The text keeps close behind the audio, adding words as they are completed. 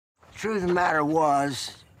Truth of the matter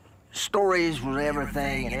was, stories was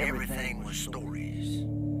everything, and everything was stories.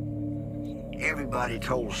 Everybody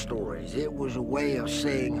told stories. It was a way of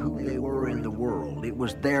saying who they were in the world. It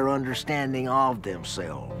was their understanding of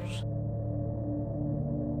themselves.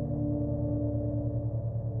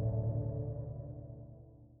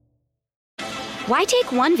 Why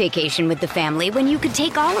take one vacation with the family when you could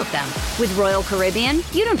take all of them? With Royal Caribbean,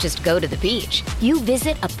 you don't just go to the beach. You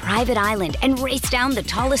visit a private island and race down the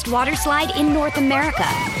tallest water slide in North America.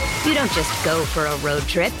 You don't just go for a road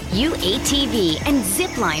trip. You ATV and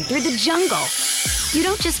zip line through the jungle. You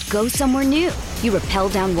don't just go somewhere new. You rappel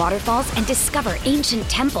down waterfalls and discover ancient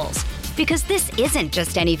temples. Because this isn't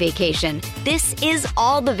just any vacation. This is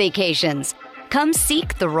all the vacations. Come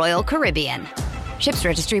seek the Royal Caribbean. Ships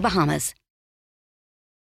Registry, Bahamas.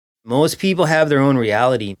 Most people have their own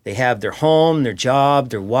reality. They have their home, their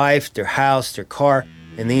job, their wife, their house, their car,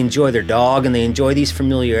 and they enjoy their dog and they enjoy these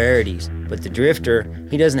familiarities. But the drifter,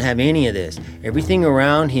 he doesn't have any of this. Everything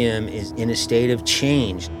around him is in a state of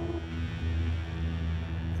change.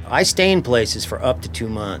 I stay in places for up to 2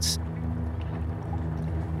 months.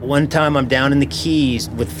 One time I'm down in the Keys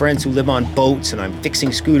with friends who live on boats and I'm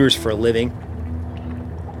fixing scooters for a living.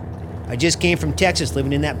 I just came from Texas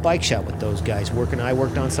living in that bike shop with those guys working. I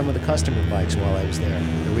worked on some of the customer bikes while I was there.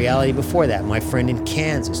 The reality before that, my friend in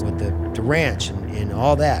Kansas with the ranch and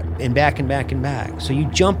all that, and back and back and back. So you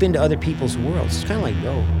jump into other people's worlds. It's kind of like,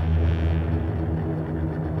 yo.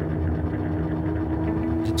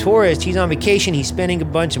 The tourist, he's on vacation, he's spending a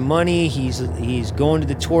bunch of money, he's going to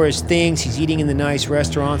the tourist things, he's eating in the nice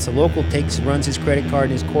restaurants. The local runs his credit card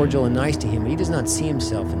and is cordial and nice to him, but he does not see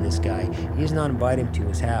himself in this guy. He does not invite him to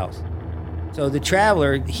his house. So the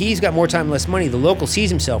traveler, he's got more time, less money. The local sees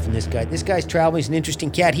himself in this guy. This guy's traveling, he's an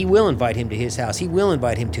interesting cat. He will invite him to his house. He will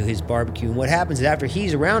invite him to his barbecue. And what happens is after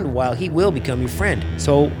he's around a while, he will become your friend.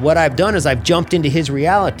 So what I've done is I've jumped into his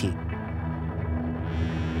reality.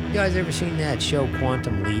 You guys ever seen that show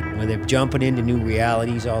Quantum Leap, where they're jumping into new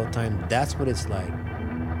realities all the time? That's what it's like.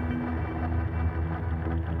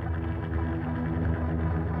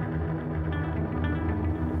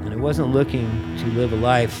 And I wasn't looking to live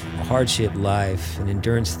a hardship life, an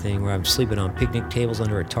endurance thing where I'm sleeping on picnic tables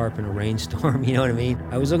under a tarp in a rainstorm, you know what I mean?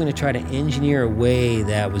 I was looking to try to engineer a way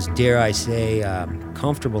that was, dare I say,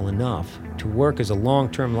 comfortable enough to work as a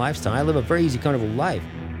long-term lifestyle. I live a very easy, comfortable life.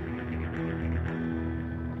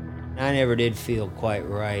 I never did feel quite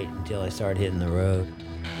right until I started hitting the road.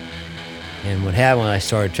 And what happened when I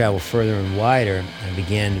started to travel further and wider, I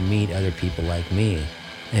began to meet other people like me.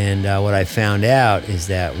 And what I found out is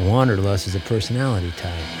that wanderlust is a personality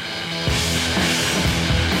type.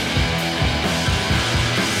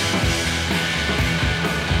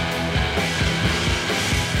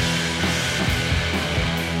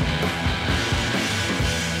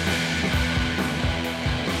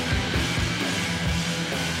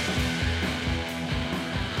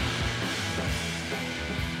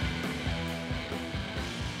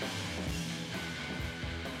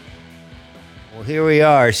 Well, here we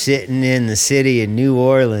are sitting in the city of New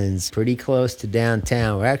Orleans, pretty close to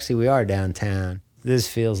downtown. Well, actually, we are downtown. This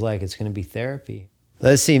feels like it's going to be therapy.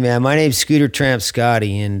 Let's see, man. My name's Scooter Tramp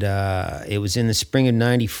Scotty, and it was in the spring of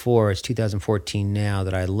 '94. It's 2014 now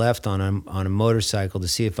that I left on a motorcycle to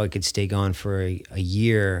see if I could stay gone for a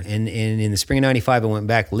year. And in the spring of '95, I went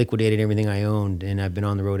back, liquidated everything I owned, and I've been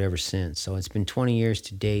on the road ever since. So it's been 20 years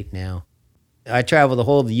to date now. I traveled the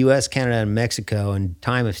whole of the U.S., Canada, and Mexico, and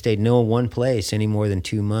time I've stayed no one place any more than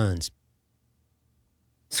 2 months.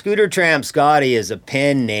 Scooter Tramp Scotty is a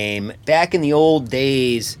pen name. Back in the old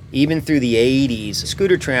days, even through the 80s,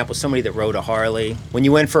 Scooter Tramp was somebody that rode a Harley. When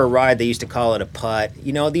you went for a ride, they used to call it a putt.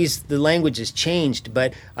 You know, the language has changed,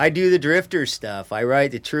 but I do the drifter stuff. I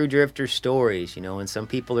write the true drifter stories, you know, and some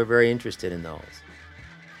people are very interested in those.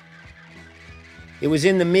 It was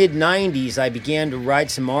in the mid-90s I began to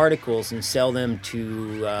write some articles and sell them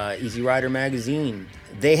to Easy Rider magazine.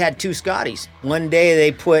 They had two Scotties. One day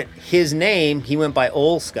they put his name, he went by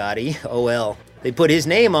Old Scotty, O-L. They put his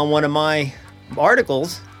name on one of my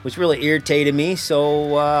articles, which really irritated me,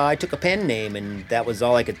 so I took a pen name, and that was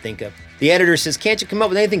all I could think of. The editor says, "Can't you come up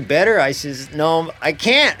with anything better?" I says, "No, I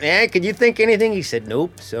can't, man. Could you think anything?" He said,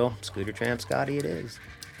 "Nope." So Scooter Tramp Scotty it is.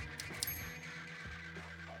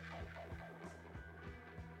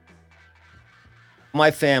 My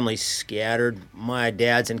family's scattered. My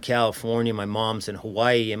dad's in California, my mom's in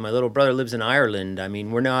Hawaii, and my little brother lives in Ireland. I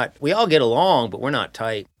mean, we all get along, but we're not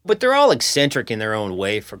tight. But they're all eccentric in their own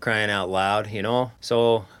way, for crying out loud, you know?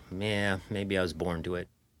 So, yeah, maybe I was born to it.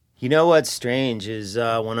 You know what's strange is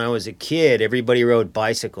when I was a kid, everybody rode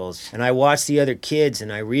bicycles. And I watched the other kids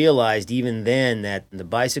and I realized even then that the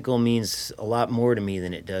bicycle means a lot more to me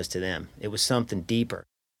than it does to them. It was something deeper.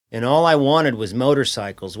 And all I wanted was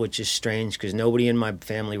motorcycles, which is strange because nobody in my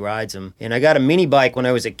family rides them. And I got a mini bike when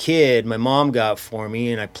I was a kid. My mom got for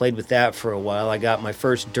me, and I played with that for a while. I got my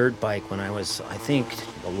first dirt bike when I was, I think,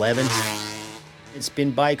 11. It's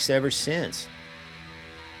been bikes ever since.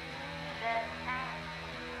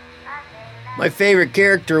 My favorite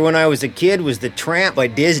character when I was a kid was the Tramp by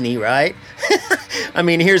Disney, right? I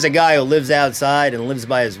mean, here's a guy who lives outside and lives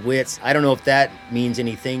by his wits. I don't know if that means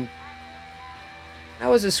anything. I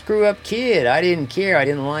was a screw-up kid. I didn't care. I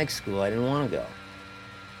didn't like school. I didn't want to go.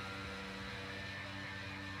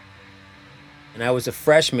 And I was a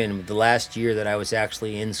freshman the last year that I was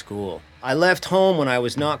actually in school. I left home when I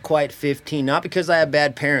was not quite 15, not because I had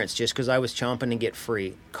bad parents, just because I was chomping to get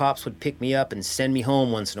free. Cops would pick me up and send me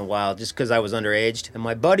home once in a while just because I was underaged. And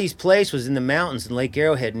my buddy's place was in the mountains in Lake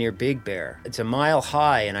Arrowhead near Big Bear. It's a mile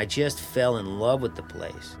high, and I just fell in love with the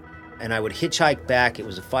place. And I would hitchhike back. It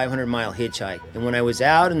was a 500-mile hitchhike. And when I was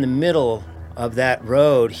out in the middle of that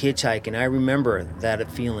road hitchhiking, I remember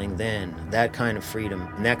that feeling then, that kind of freedom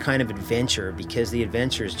and that kind of adventure, because the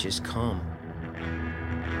adventures just come.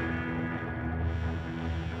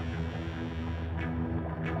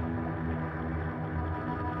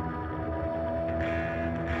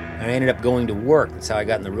 I ended up going to work. That's how I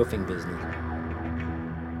got in the roofing business.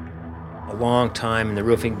 A long time in the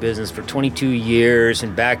roofing business for 22 years,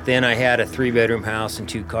 and back then I had a 3-bedroom house and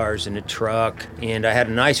 2 cars and a truck, and I had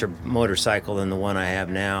a nicer motorcycle than the one I have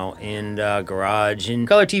now, and a garage, and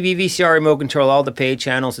color TV, VCR, remote control, all the pay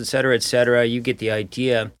channels, etc., you get the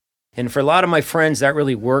idea. And for a lot of my friends, that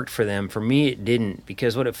really worked for them. For me, it didn't,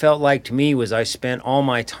 because what it felt like to me was I spent all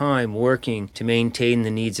my time working to maintain the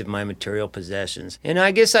needs of my material possessions. And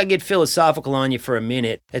I guess I get philosophical on you for a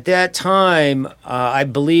minute. At that time, I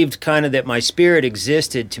believed kind of that my spirit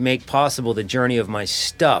existed to make possible the journey of my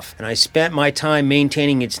stuff. And I spent my time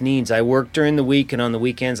maintaining its needs. I worked during the week, and on the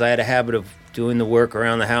weekends I had a habit of doing the work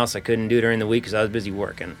around the house I couldn't do during the week because I was busy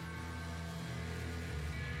working.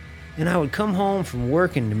 And I would come home from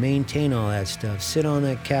working to maintain all that stuff, sit on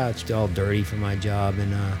that couch, all dirty from my job,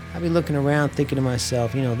 and I'd be looking around thinking to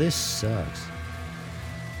myself, you know, this sucks.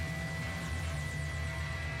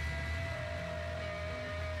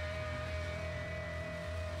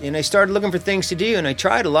 And I started looking for things to do, and I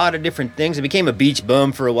tried a lot of different things. I became a beach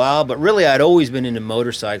bum for a while, but really I'd always been into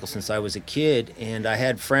motorcycles since I was a kid, and I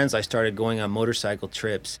had friends. I started going on motorcycle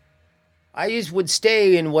trips. I would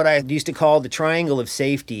stay in what I used to call the triangle of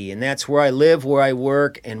safety, and that's where I live, where I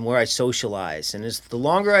work, and where I socialize. And as the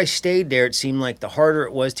longer I stayed there, it seemed like the harder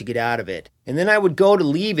it was to get out of it. And then I would go to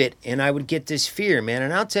leave it, and I would get this fear, man.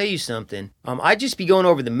 And I'll tell you something. I'd just be going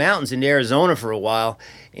over the mountains into Arizona for a while,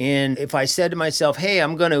 and if I said to myself, hey,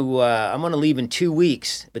 I'm gonna leave in 2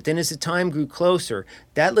 weeks, but then as the time grew closer,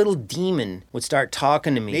 that little demon would start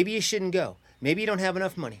talking to me. Maybe you shouldn't go. Maybe you don't have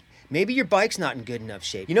enough money. Maybe your bike's not in good enough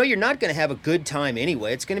shape. You know, you're not going to have a good time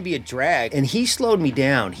anyway. It's going to be a drag. And he slowed me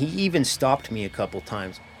down. He even stopped me a couple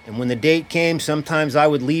times. And when the date came, sometimes I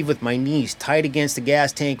would leave with my knees tight against the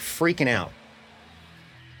gas tank, freaking out.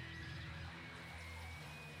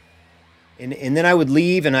 And then I would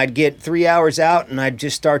leave, and I'd get 3 hours out, and I'd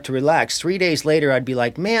just start to relax. 3 days later, I'd be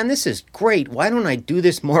like, man, this is great. Why don't I do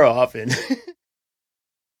this more often?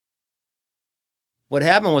 What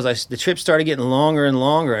happened was the trip started getting longer and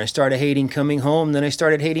longer. I started hating coming home, then I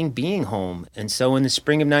started hating being home. And so in the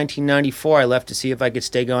spring of 1994, I left to see if I could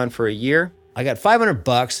stay gone for a year. I got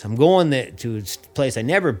 $500. I'm going to a place I've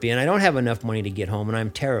never been. I don't have enough money to get home, and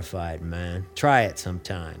I'm terrified, man. Try it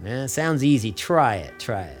sometime, man. It sounds easy. Try it.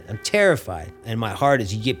 I'm terrified. And my heart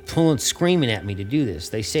is, you get pulling, screaming at me to do this.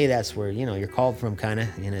 They say that's where, you know, you're called from, kind of,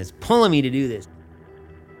 and it's pulling me to do this.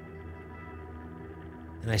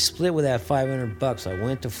 And I split with that $500. I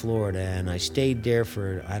went to Florida, and I stayed there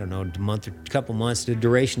for, I don't know, a month or a couple months, the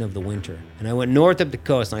duration of the winter. And I went north up the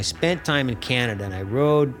coast, and I spent time in Canada, and I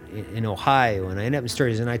rode in Ohio, and I ended up in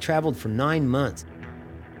Sturgis, and I traveled for 9 months.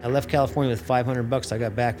 I left California with $500. I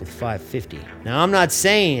got back with $550. Now, I'm not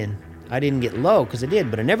saying I didn't get low, because I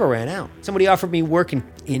did, but I never ran out. Somebody offered me work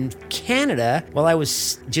in Canada while I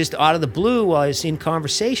was just out of the blue, while I was in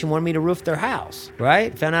conversation, wanted me to roof their house,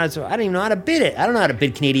 right? Found out I didn't even know how to bid it. I don't know how to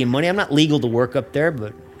bid Canadian money. I'm not legal to work up there,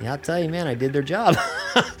 but yeah, I'll tell you, man, I did their job.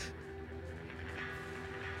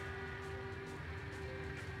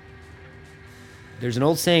 There's an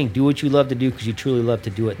old saying, do what you love to do because you truly love to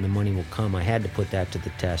do it, and the money will come. I had to put that to the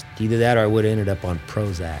test. Either that or I would have ended up on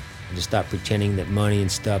Prozac. And just stop pretending that money and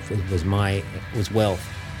stuff was wealth.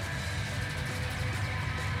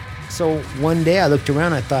 So one day I looked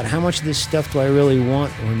around, I thought, how much of this stuff do I really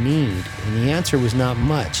want or need? And the answer was not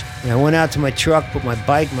much. And I went out to my truck, put my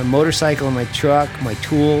bike, my motorcycle in my truck, my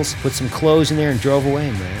tools, put some clothes in there and drove away,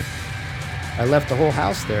 man. I left the whole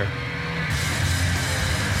house there.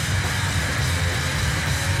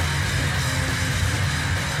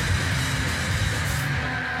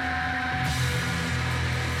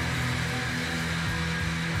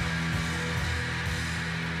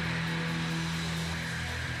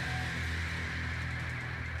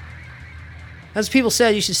 As people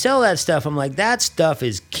said, you should sell that stuff. I'm like, that stuff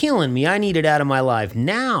is killing me. I need it out of my life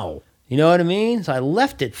now. You know what I mean? So I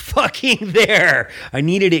left it fucking there. I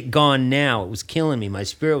needed it gone now. It was killing me. My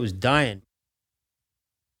spirit was dying.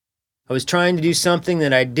 I was trying to do something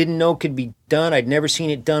that I didn't know could be done. I'd never seen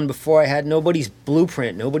it done before. I had nobody's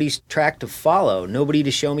blueprint, nobody's track to follow, nobody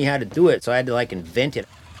to show me how to do it. So I had to invent it.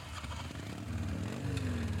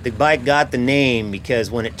 The bike got the name because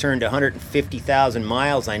when it turned 150,000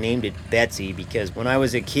 miles, I named it Betsy, because when I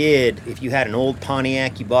was a kid, if you had an old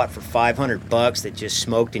Pontiac you bought for $500 that just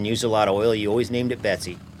smoked and used a lot of oil, you always named it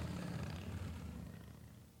Betsy.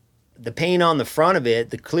 The paint on the front of it,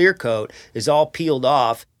 the clear coat, is all peeled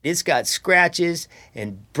off. It's got scratches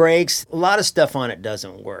and breaks. A lot of stuff on it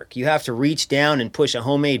doesn't work. You have to reach down and push a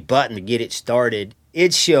homemade button to get it started.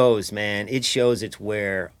 It shows, man. It shows its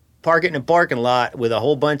wear. Park it in a parking lot with a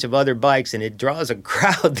whole bunch of other bikes and it draws a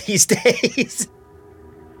crowd these days.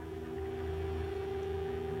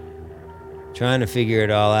 Trying to figure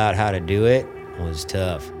it all out how to do it was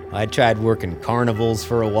tough. I tried working carnivals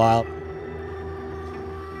for a while.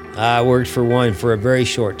 I worked for one for a very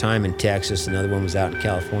short time in Texas. Another one was out in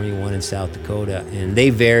California, one in South Dakota, and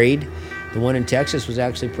they varied. The one in Texas was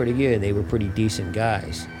actually pretty good. They were pretty decent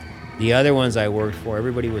guys. The other ones I worked for,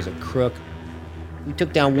 everybody was a crook. We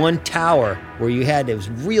took down one tower where it was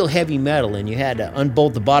real heavy metal, and you had to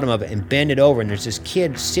unbolt the bottom of it and bend it over, and there's this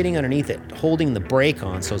kid sitting underneath it holding the brake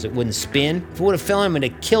on so it wouldn't spin. If it would have fell him, it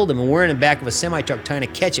would have killed him, and we're in the back of a semi-truck trying to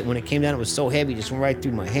catch it. When it came down, it was so heavy, it just went right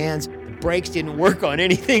through my hands. The brakes didn't work on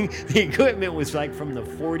anything. The equipment was from the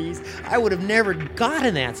 40s. I would have never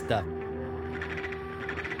gotten that stuff.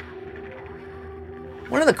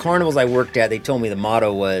 One of the carnivals I worked at, they told me the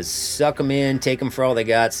motto was, suck them in, take them for all they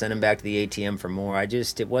got, send them back to the ATM for more.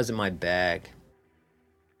 It wasn't my bag.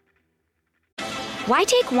 Why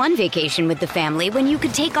take one vacation with the family when you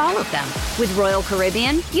could take all of them? With Royal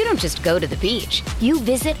Caribbean, you don't just go to the beach. You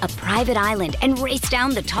visit a private island and race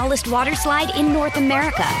down the tallest water slide in North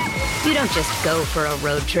America. You don't just go for a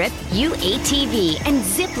road trip. You ATV and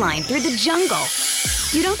zip line through the jungle.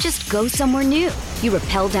 You don't just go somewhere new. You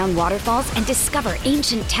rappel down waterfalls and discover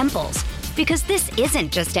ancient temples. Because this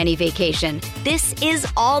isn't just any vacation. This is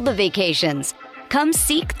all the vacations. Come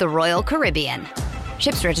seek the Royal Caribbean.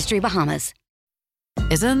 Ships Registry, Bahamas.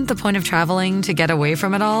 Isn't the point of traveling to get away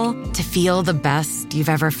from it all? To feel the best you've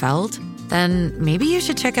ever felt? Then maybe you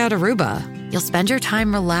should check out Aruba. You'll spend your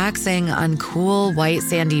time relaxing on cool, white,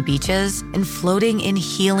 sandy beaches and floating in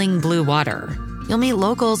healing blue water. You'll meet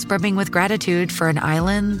locals brimming with gratitude for an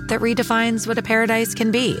island that redefines what a paradise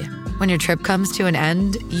can be. When your trip comes to an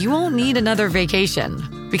end, you won't need another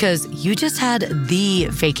vacation because you just had the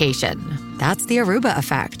vacation. That's the Aruba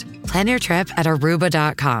effect. Plan your trip at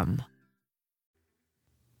Aruba.com.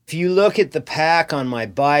 If you look at the pack on my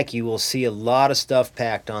bike, you will see a lot of stuff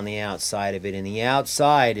packed on the outside of it, and the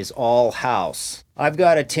outside is all house. I've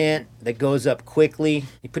got a tent that goes up quickly.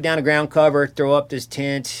 You put down a ground cover, throw up this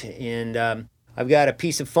tent, and I've got a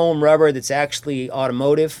piece of foam rubber that's actually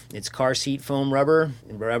automotive. It's car seat foam rubber.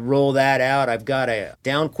 And I roll that out. I've got a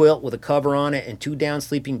down quilt with a cover on it and 2 down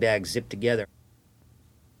sleeping bags zipped together.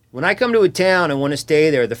 When I come to a town and want to stay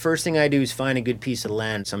there, the first thing I do is find a good piece of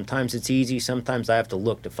land. Sometimes it's easy, sometimes I have to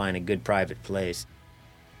look to find a good private place.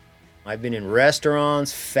 I've been in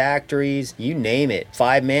restaurants, factories, you name it,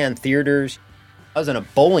 5-man theaters. I was in a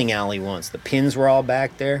bowling alley once. The pins were all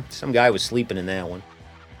back there. Some guy was sleeping in that one.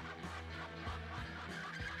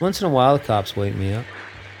 Once in a while, the cops wake me up.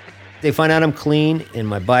 They find out I'm clean and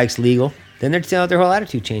my bike's legal. Then their whole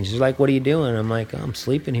attitude changes. They're like, what are you doing? I'm like, I'm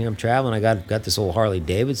sleeping here. I'm traveling. I got this old Harley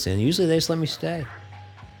Davidson. Usually they just let me stay.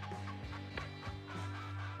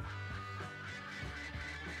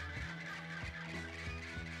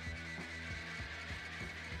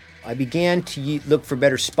 I began to look for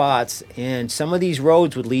better spots, and some of these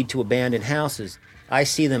roads would lead to abandoned houses. I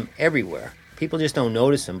see them everywhere. People just don't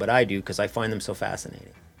notice them, but I do because I find them so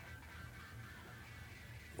fascinating.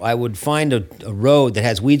 I would find a road that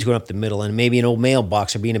has weeds growing up the middle and maybe an old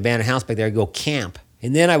mailbox or be an abandoned house back there. I'd go camp.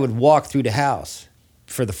 And then I would walk through the house.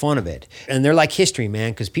 for the fun of it. And they're like history,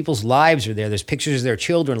 man, because people's lives are there. There's pictures of their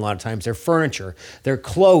children a lot of times, their furniture, their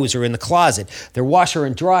clothes are in the closet, their washer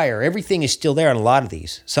and dryer. Everything is still there on a lot of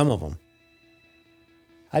these, some of them.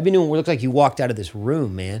 I've been doing what looks like you walked out of this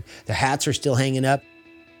room, man. The hats are still hanging up.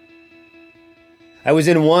 I was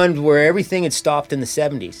in one where everything had stopped in the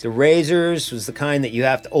 70s. The razors was the kind that you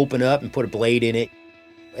have to open up and put a blade in it.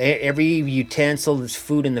 Every utensil, there's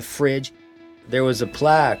food in the fridge. There was a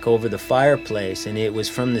plaque over the fireplace, and it was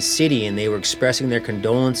from the city, and they were expressing their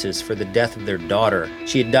condolences for the death of their daughter.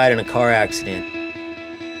 She had died in a car accident.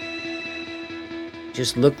 It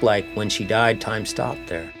just looked like when she died, time stopped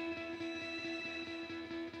there.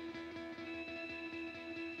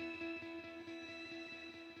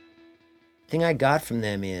 The thing I got from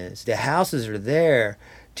them is the houses are there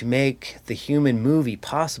to make the human movie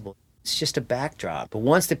possible. It's just a backdrop. But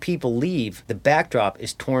once the people leave, the backdrop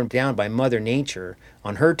is torn down by Mother Nature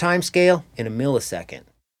on her time scale in a millisecond.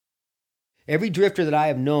 Every drifter that I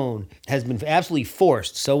have known has been absolutely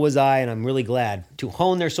forced, so was I, and I'm really glad, to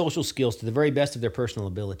hone their social skills to the very best of their personal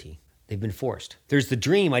ability. They've been forced. There's the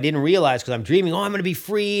dream I didn't realize because I'm dreaming, I'm going to be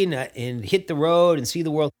free and hit the road and see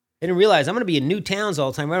the world. I didn't realize I'm going to be in new towns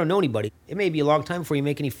all the time where I don't know anybody. It may be a long time before you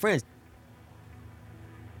make any friends.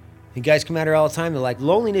 You guys come out here all the time, they're like,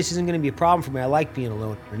 loneliness isn't going to be a problem for me. I like being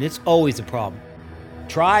alone. And it's always a problem.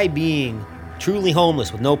 Try being truly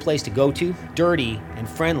homeless with no place to go to, dirty and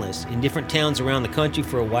friendless in different towns around the country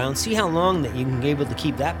for a while and see how long that you can be able to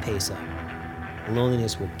keep that pace up.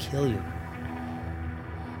 Loneliness will kill you.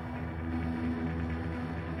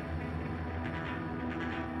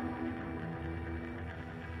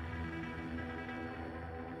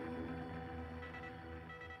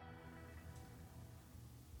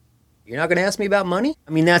 You're not going to ask me about money?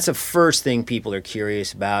 I mean, that's the first thing people are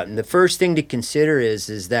curious about. And the first thing to consider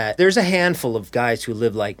is that there's a handful of guys who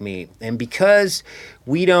live like me. And because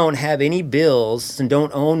we don't have any bills and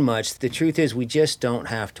don't own much, the truth is we just don't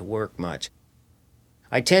have to work much.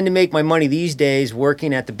 I tend to make my money these days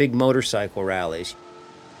working at the big motorcycle rallies.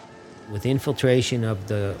 With infiltration of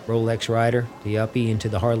the Rolex rider, the uppie, into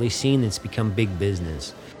the Harley scene, it's become big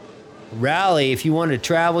business. Rally, if you wanted to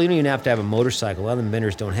travel, you don't even have to have a motorcycle. Other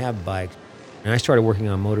vendors don't have bikes. And I started working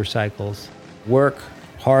on motorcycles. Work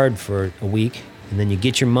hard for a week, and then you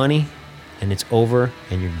get your money, and it's over,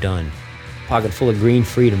 and you're done. Pocket full of green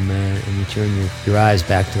freedom, man, and you turn your eyes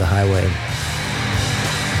back to the highway.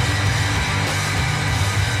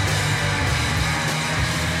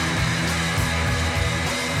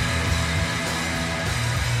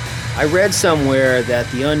 I read somewhere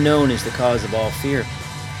that the unknown is the cause of all fear.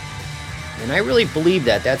 And I really believe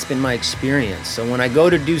that. That's been my experience. So when I go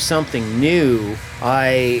to do something new,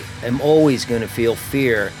 I am always going to feel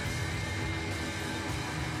fear.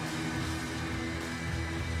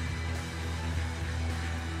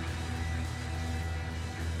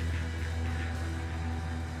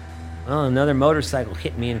 Well, another motorcycle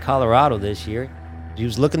hit me in Colorado this year. He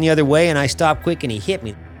was looking the other way and I stopped quick and he hit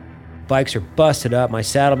me. Bikes are busted up, my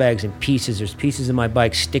saddlebag's in pieces. There's pieces of my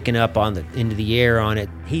bike sticking up into the air on it.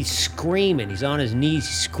 He's screaming, he's on his knees,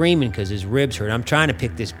 he's screaming because his ribs hurt. I'm trying to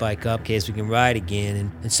pick this bike up in case we can ride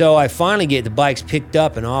again. And so I finally get the bikes picked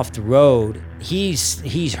up and off the road.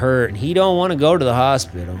 He's hurt and he don't want to go to the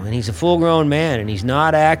hospital. And he's a full-grown man and he's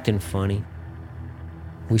not acting funny.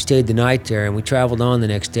 We stayed the night there and we traveled on the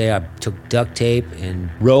next day. I took duct tape and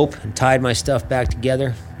rope and tied my stuff back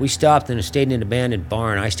together. We stopped and stayed in an abandoned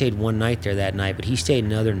barn. I stayed one night there that night, but he stayed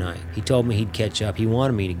another night. He told me he'd catch up. He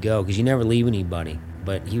wanted me to go because you never leave anybody.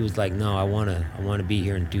 But he was like, no, I want to be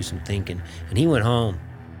here and do some thinking. And he went home.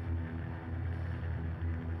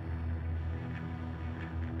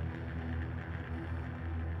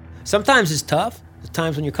 Sometimes it's tough. There's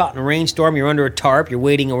times when you're caught in a rainstorm, you're under a tarp, you're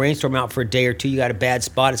waiting a rainstorm out for a day or two, you got a bad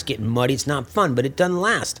spot, it's getting muddy, it's not fun, but it doesn't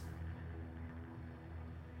last.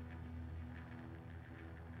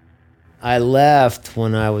 I left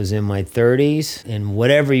when I was in my 30s, and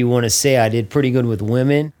whatever you want to say, I did pretty good with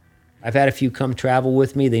women. I've had a few come travel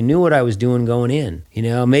with me. They knew what I was doing going in. You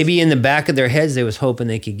know, maybe in the back of their heads they was hoping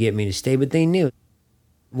they could get me to stay, but they knew.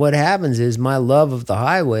 What happens is my love of the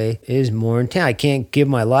highway is more intense. I can't give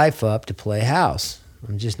my life up to play house.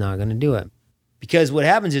 I'm just not going to do it. Because what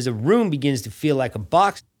happens is a room begins to feel like a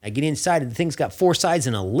box. I get inside and the thing's got 4 sides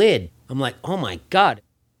and a lid. I'm like, oh my God.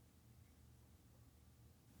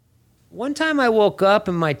 One time I woke up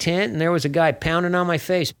in my tent and there was a guy pounding on my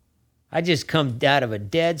face. I just come out of a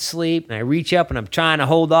dead sleep and I reach up and I'm trying to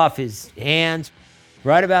hold off his hands.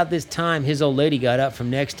 Right about this time, his old lady got up from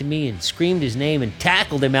next to me and screamed his name and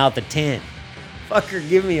tackled him out the tent. Fucker,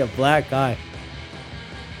 give me a black eye.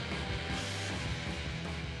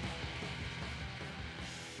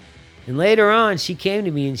 And later on, she came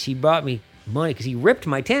to me and she brought me money because he ripped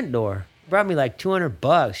my tent door. Brought me like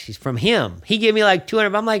 $200. She's from him. He gave me like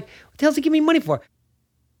 $200. I'm like, what the hell's he give me money for?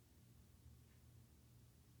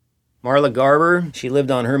 Marla Garber, she lived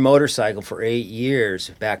on her motorcycle for 8 years,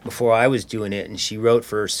 back before I was doing it, and she wrote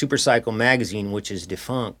for Supercycle magazine, which is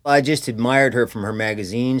defunct. I just admired her from her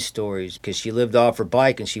magazine stories, because she lived off her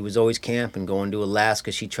bike, and she was always camping, going to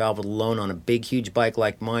Alaska. She traveled alone on a big, huge bike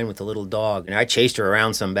like mine with a little dog, and I chased her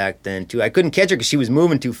around some back then, too. I couldn't catch her because she was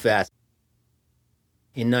moving too fast.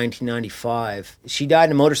 In 1995, she died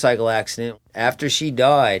in a motorcycle accident. After she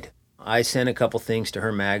died, I sent a couple things to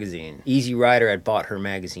her magazine. Easy Rider had bought her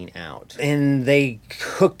magazine out. And they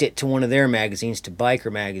hooked it to one of their magazines, to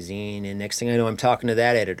Biker Magazine, and next thing I know, I'm talking to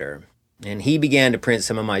that editor. And he began to print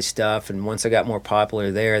some of my stuff, and once I got more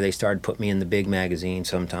popular there, they started putting me in the big magazine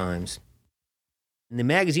sometimes. And the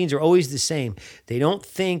magazines are always the same. They don't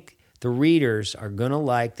think the readers are going to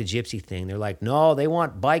like the gypsy thing. They're like, no, they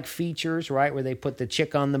want bike features, right, where they put the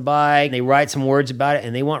chick on the bike, they write some words about it,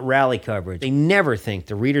 and they want rally coverage. They never think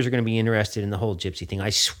the readers are going to be interested in the whole gypsy thing. I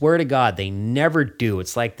swear to God, they never do.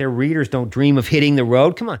 It's like their readers don't dream of hitting the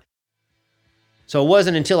road. Come on. So it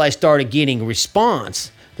wasn't until I started getting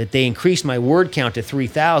response that they increased my word count to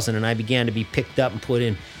 3,000, and I began to be picked up and put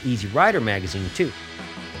in Easy Rider magazine, too.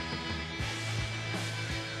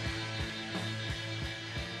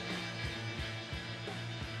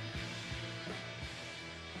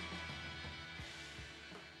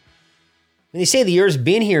 And they say the Earth's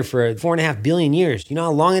been here for 4.5 billion years. You know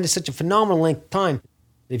how long it is? Such a phenomenal length of time.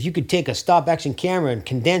 If you could take a stop-action camera and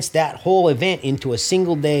condense that whole event into a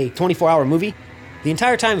single-day, 24-hour movie, the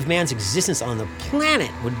entire time of man's existence on the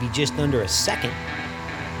planet would be just under a second.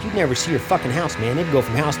 You'd never see your fucking house, man. It'd go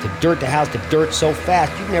from house to dirt so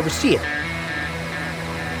fast, you'd never see it.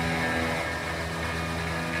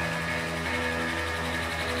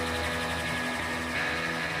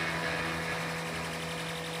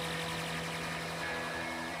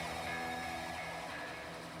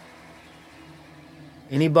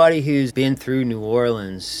 Anybody who's been through New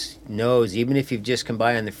Orleans knows, even if you've just come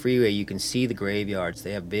by on the freeway, you can see the graveyards.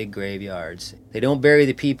 They have big graveyards. They don't bury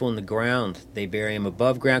the people in the ground. They bury them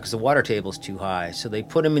above ground because the water table's too high. So they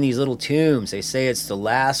put them in these little tombs. They say it's the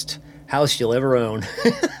last house you'll ever own.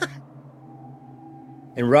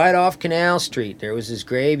 And right off Canal Street, there was this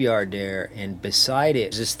graveyard there, and beside it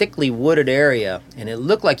was this thickly wooded area, and it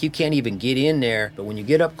looked like you can't even get in there, but when you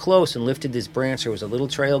get up close and lifted this branch, there was a little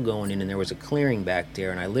trail going in, and there was a clearing back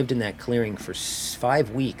there, and I lived in that clearing for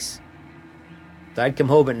 5 weeks. So I'd come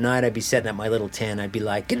home at night, I'd be setting up my little tent, I'd be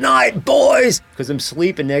like, "Good night, boys!" Because I'm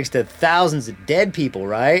sleeping next to thousands of dead people,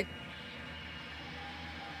 right?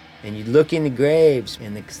 And you'd look in the graves,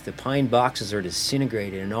 and the pine boxes are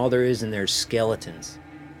disintegrated, and all there is in there is skeletons.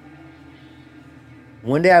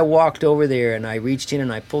 One day I walked over there and I reached in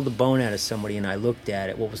and I pulled a bone out of somebody and I looked at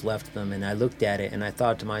it, what was left of them, and I looked at it and I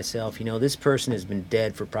thought to myself, you know, this person has been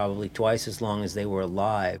dead for probably twice as long as they were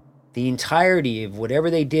alive. The entirety of whatever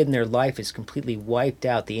they did in their life is completely wiped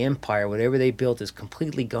out. The empire, whatever they built, is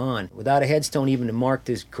completely gone. Without a headstone even to mark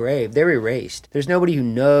this grave, they're erased. There's nobody who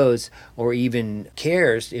knows or even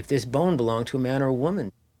cares if this bone belonged to a man or a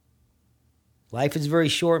woman. Life is very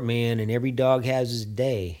short, man, and every dog has his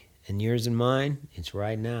day. And yours and mine, it's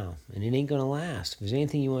right now. And it ain't gonna last. If there's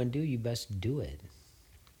anything you want to do, you best do it.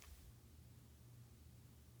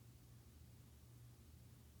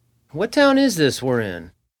 What town is this we're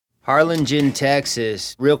in? Harlingen,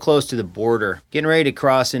 Texas, real close to the border. Getting ready to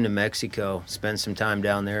cross into Mexico, spend some time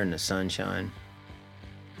down there in the sunshine.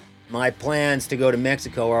 My plans to go to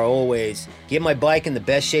Mexico are always get my bike in the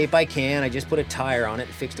best shape I can. I just put a tire on it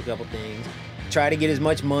and fixed a couple things. Try to get as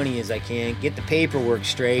much money as I can, get the paperwork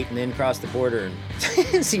straight, and then cross the border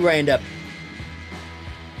and see where I end up.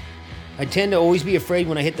 I tend to always be afraid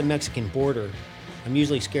when I hit the Mexican border. I'm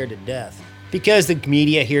usually scared to death because the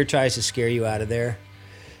media here tries to scare you out of there.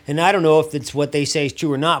 And I don't know if it's what they say is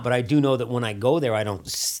true or not, but I do know that when I go there,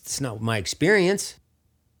 it's not my experience.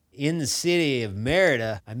 In the city of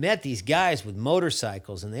Merida, I met these guys with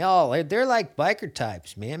motorcycles, and they're like biker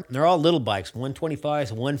types, man. They're all little bikes,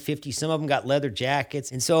 125s, 150. Some of them got leather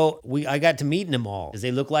jackets. And so I got to meeting them all because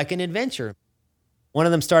they look like an adventure. One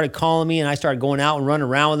of them started calling me, and I started going out and running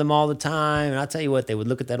around with them all the time. And I'll tell you what, they would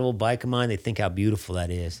look at that old bike of mine. They think how beautiful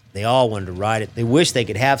that is. They all wanted to ride it. They wish they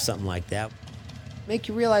could have something like that. Make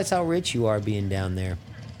you realize how rich you are being down there.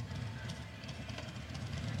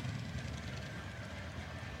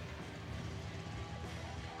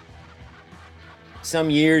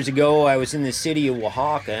 Some years ago, I was in the city of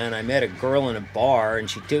Oaxaca, and I met a girl in a bar, and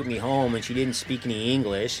she took me home, and she didn't speak any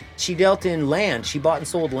English. She dealt in land. She bought and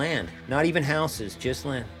sold land. Not even houses, just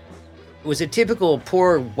land. It was a typical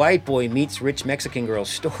poor white boy meets rich Mexican girl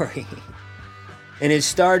story. And it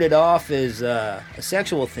started off as a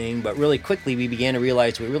sexual thing, but really quickly we began to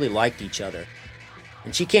realize we really liked each other.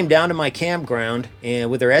 And she came down to my campground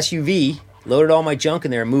and with her SUV, loaded all my junk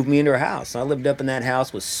in there and moved me into her house. I lived up in that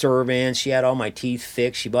house with servants. She had all my teeth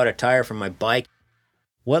fixed. She bought a tire for my bike.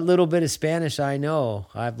 What little bit of Spanish I know,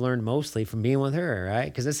 I've learned mostly from being with her, right?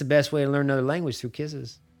 Because that's the best way to learn another language, through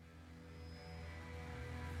kisses.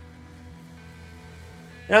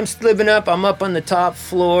 And I'm up on the top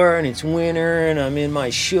floor and it's winter and I'm in my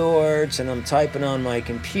shorts and I'm typing on my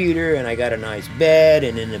computer and I got a nice bed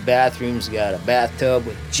and in the bathroom's got a bathtub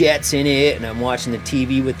with jets in it and I'm watching the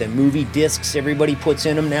TV with the movie discs everybody puts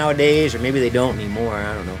in them nowadays, or maybe they don't anymore,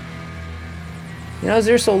 I don't know. You know, I was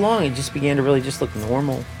there so long, it just began to really just look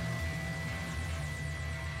normal.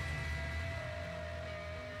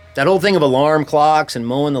 That whole thing of alarm clocks and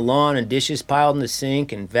mowing the lawn and dishes piled in the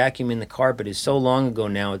sink and vacuuming the carpet is so long ago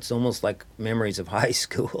now, it's almost like memories of high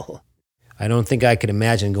school. I don't think I could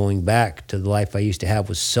imagine going back to the life I used to have.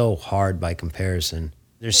 Was so hard by comparison.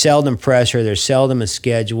 There's seldom pressure, there's seldom a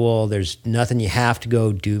schedule, there's nothing you have to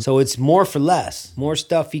go do. So it's more for less. More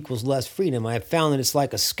stuff equals less freedom. I've found that it's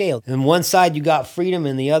like a scale. And one side you got freedom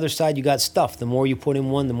and the other side you got stuff. The more you put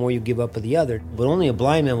in one, the more you give up of the other. But only a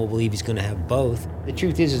blind man will believe he's gonna have both. The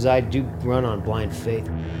truth is I do run on blind faith.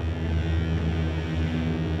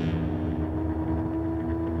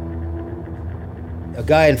 A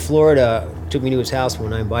guy in Florida took me to his house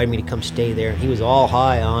one night, invited me to come stay there. He was all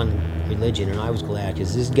high on religion, and I was glad,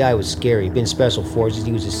 because this guy was scary. He'd been Special Forces,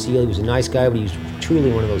 he was a SEAL, he was a nice guy, but he was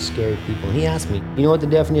truly one of those scary people. And he asked me, you know what the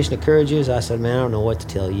definition of courage is? I said, man, I don't know what to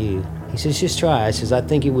tell you. He says, just try. I says, I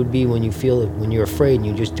think it would be when you feel it, when you're afraid and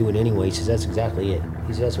you just do it anyway. He says, that's exactly it.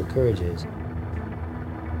 He says, that's what courage is.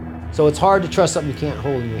 So it's hard to trust something you can't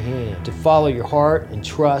hold in your hand. To follow your heart and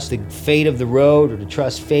trust the fate of the road, or to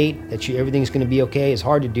trust fate that everything's going to be okay, is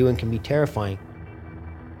hard to do and can be terrifying.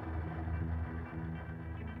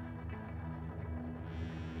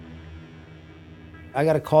 I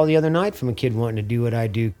got a call the other night from a kid wanting to do what I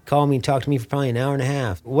do. Call me and talk to me for probably an hour and a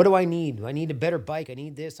half. What do I need? I need a better bike. I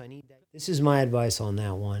need this. I need that. This is my advice on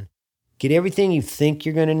that one. Get everything you think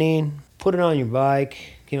you're going to need. Put it on your bike.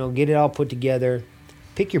 Get it all put together.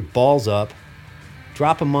 Pick your balls up.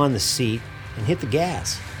 Drop them on the seat and hit the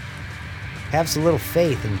gas. Have some little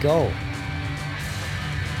faith and go.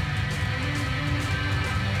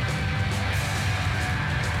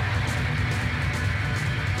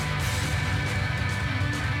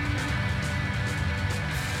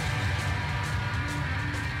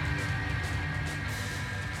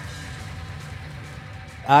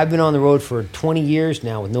 I've been on the road for 20 years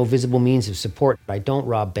now with no visible means of support. I don't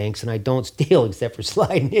rob banks and I don't steal except for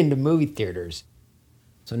sliding into movie theaters.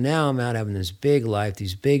 So now I'm out having this big life,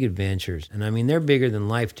 these big adventures. And I mean, they're bigger than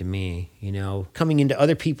life to me, coming into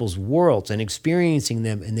other people's worlds and experiencing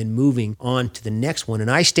them and then moving on to the next one. And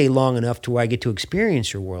I stay long enough to where I get to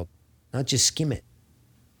experience your world, not just skim it.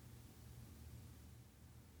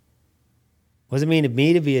 What does it mean to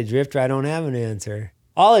me to be a drifter? I don't have an answer.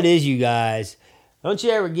 All it is, you guys, don't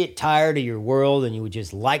you ever get tired of your world and you would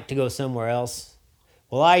just like to go somewhere else?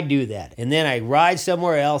 Well, I do that. And then I ride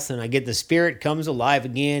somewhere else and I get the spirit comes alive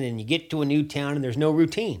again and you get to a new town and there's no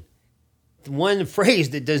routine. The one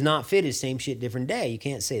phrase that does not fit is same shit, different day. You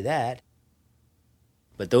can't say that.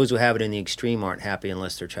 But those who have it in the extreme aren't happy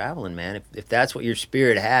unless they're traveling, man. If that's what your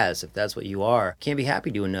spirit has, if that's what you are, can't be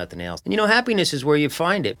happy doing nothing else. And happiness is where you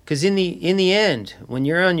find it. Because in the end, when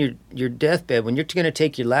you're on your deathbed, when you're going to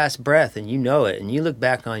take your last breath and you know it, and you look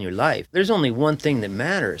back on your life, there's only one thing that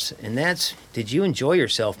matters, and that's, did you enjoy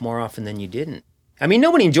yourself more often than you didn't? I mean,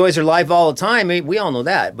 nobody enjoys their life all the time. We all know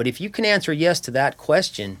that. But if you can answer yes to that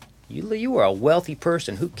question, you are a wealthy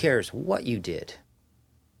person. Who cares what you did?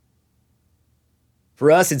 For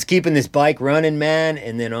us, it's keeping this bike running, man,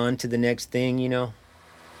 and then on to the next thing,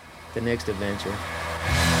 the next adventure.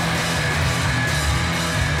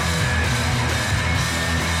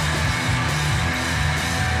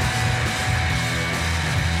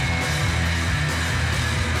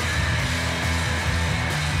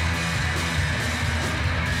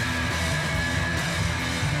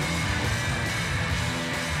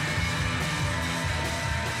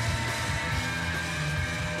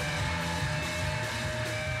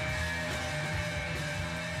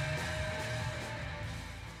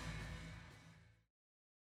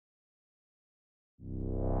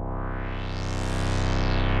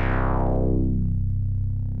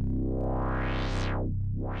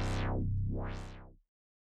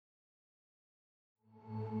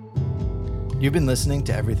 You've been listening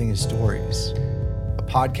to Everything is Stories, a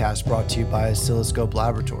podcast brought to you by Oscilloscope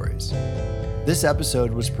Laboratories. This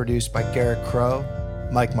episode was produced by Garrett Crow,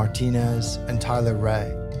 Mike Martinez, and Tyler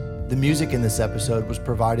Ray. The music in this episode was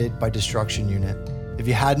provided by Destruction Unit. If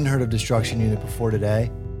you hadn't heard of Destruction Unit before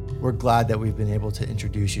today, we're glad that we've been able to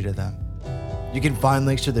introduce you to them. You can find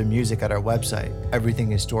links to their music at our website,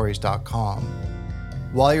 everythingisstories.com.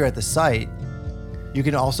 While you're at the site, you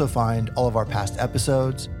can also find all of our past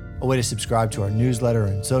episodes, a way to subscribe to our newsletter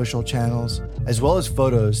and social channels, as well as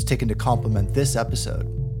photos taken to complement this episode,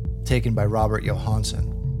 taken by Robert Johansson.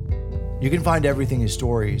 You can find Everything is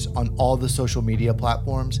Stories on all the social media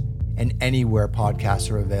platforms and anywhere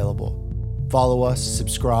podcasts are available. Follow us,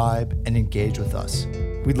 subscribe, and engage with us.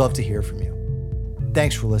 We'd love to hear from you.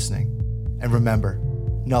 Thanks for listening. And remember,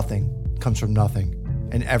 nothing comes from nothing,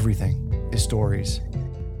 and everything is stories.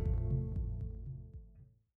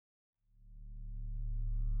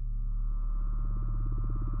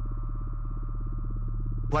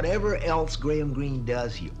 Whatever else Graham Greene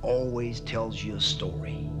does, he always tells you a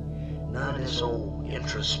story. None of this old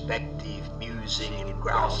introspective musing and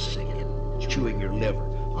grousing and chewing your liver.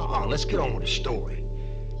 Let's get on with the story.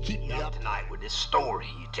 Keep me up tonight with this story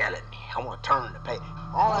you're telling me. I want to turn the page.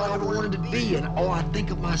 All I ever wanted to be and all I think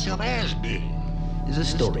of myself as being is a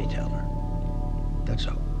storyteller. That's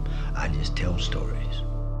all. I just tell stories.